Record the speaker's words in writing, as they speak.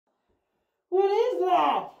What is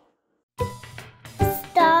that?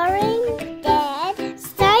 Starring Dad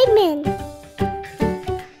Simon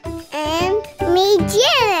and me,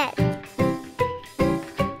 Janet.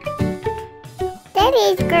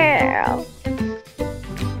 Daddy's girl.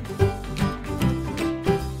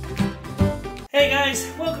 Hey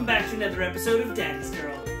guys, welcome back to another episode of Daddy's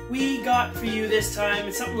Girl. We got for you this time,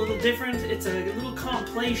 it's something a little different. It's a little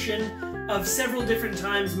compilation of several different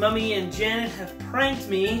times Mummy and Janet have pranked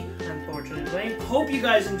me, unfortunately. Hope you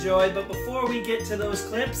guys enjoyed, but before we get to those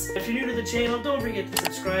clips, if you're new to the channel, don't forget to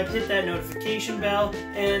subscribe, hit that notification bell,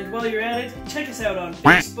 and while you're at it, check us out on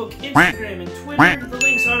Facebook, Instagram, and Twitter. The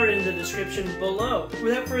links are in the description below.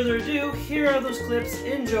 Without further ado, here are those clips.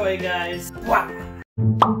 Enjoy, guys. Wow.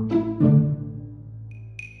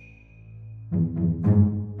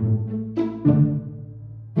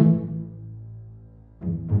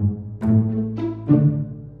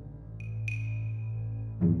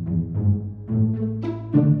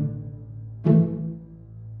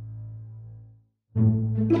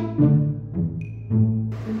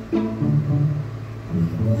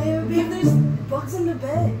 Babe, there's bugs in the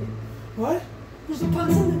bed. What? There's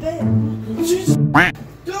bugs in the bed. Jesus.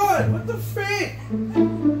 God, what the frick?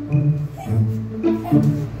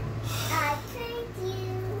 I thank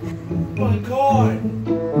you. Oh my god.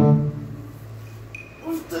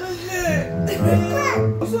 What the heck?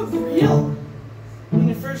 What's not real? When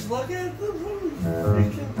you first look at it,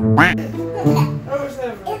 freaking. I was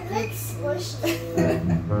having. It looks squishy.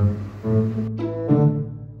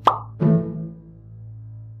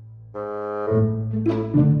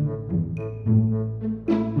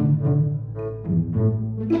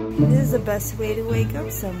 This is the best way to wake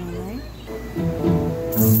up someone, right?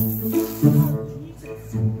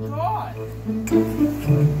 God!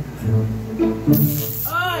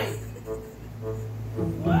 Oi!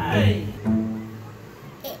 Why?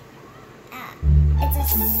 It's a...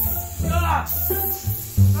 Ah!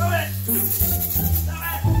 Stop it!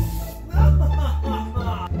 Stop it! No!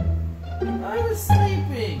 I was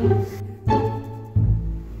sleeping!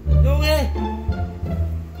 Go away!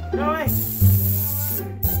 Go away!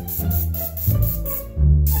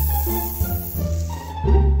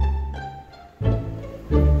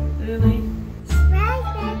 Really? Surprise,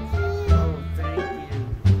 Daddy. Oh, thank you.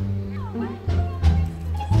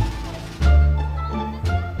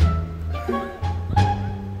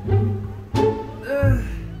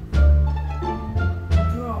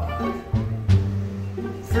 God.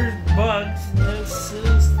 First bugs, no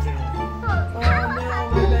sister. Oh no,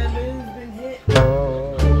 my bamboo's been hit.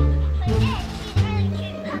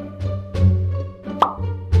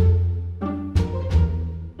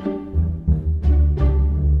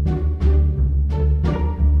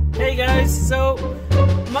 Hey guys, so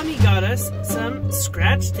Mummy got us some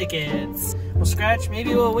scratch tickets. We'll scratch,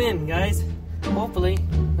 maybe we'll win, guys. Hopefully.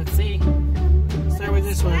 Let's see. Start with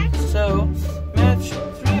this one. So, match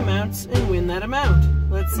 3 amounts and win that amount.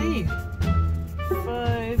 Let's see.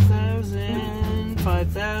 5,000,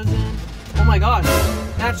 5,000. Oh my gosh.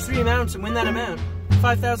 Match 3 amounts and win that amount.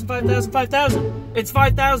 5,000, 5,000, 5,000. It's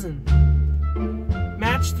 5,000.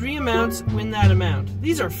 Match 3 amounts, win that amount.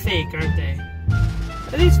 These are fake, aren't they?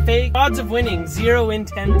 Are these fake? Odds of winning, 0 in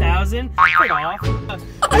 10,000? Get off.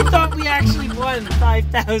 I thought we actually won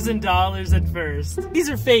 $5,000 at first. These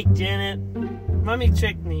are fake, Janet. Mummy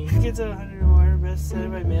tricked me. Gets a 100 water, best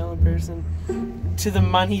sent by mail in person to the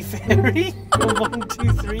Money Fairy. 1,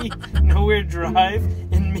 2, 3, Nowhere Drive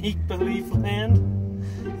in Make Believe Land.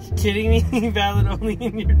 You kidding me? Valid only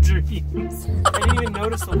in your dreams. I didn't even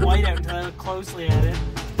notice the whiteout until I looked closely at it.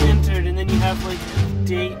 Entered, and then you have like a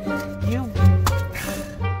date. You.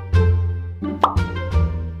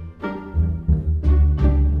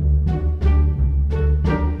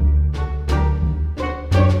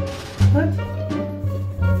 What?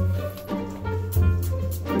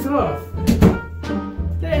 Off.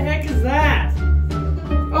 What the heck is that?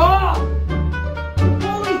 Oh!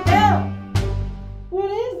 Holy hell!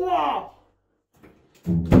 What is that?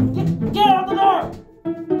 Get out the door!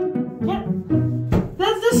 Get.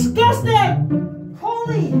 That's disgusting!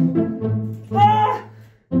 Holy! Ah!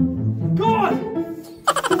 God!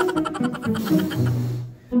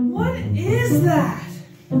 What is that?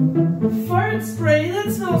 Fart spray?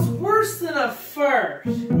 That smells worse than a fart.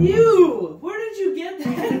 Ew! Where did you get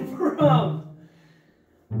that from?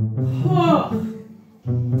 Oh,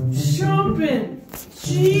 jumping.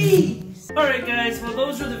 Jeez. Alright guys, well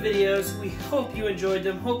those were the videos. We hope you enjoyed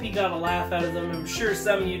them. Hope you got a laugh out of them. I'm sure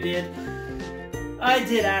some of you did. I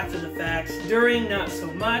did after the fact. During, not so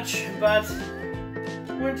much, but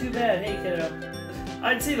weren't too bad. Hey kiddo.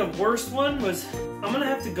 I'd say the worst one was, I'm gonna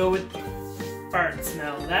have to go with fart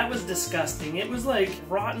smell. That was disgusting. It was like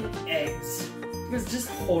rotten eggs. It was just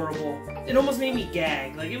horrible. It almost made me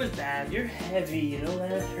gag. Like, it was bad. You're heavy, you know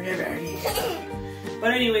that?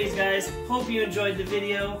 But anyways, guys, hope you enjoyed the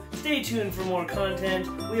video. Stay tuned for more content.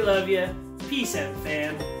 We love you. Peace out,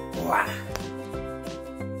 fam. Mwah.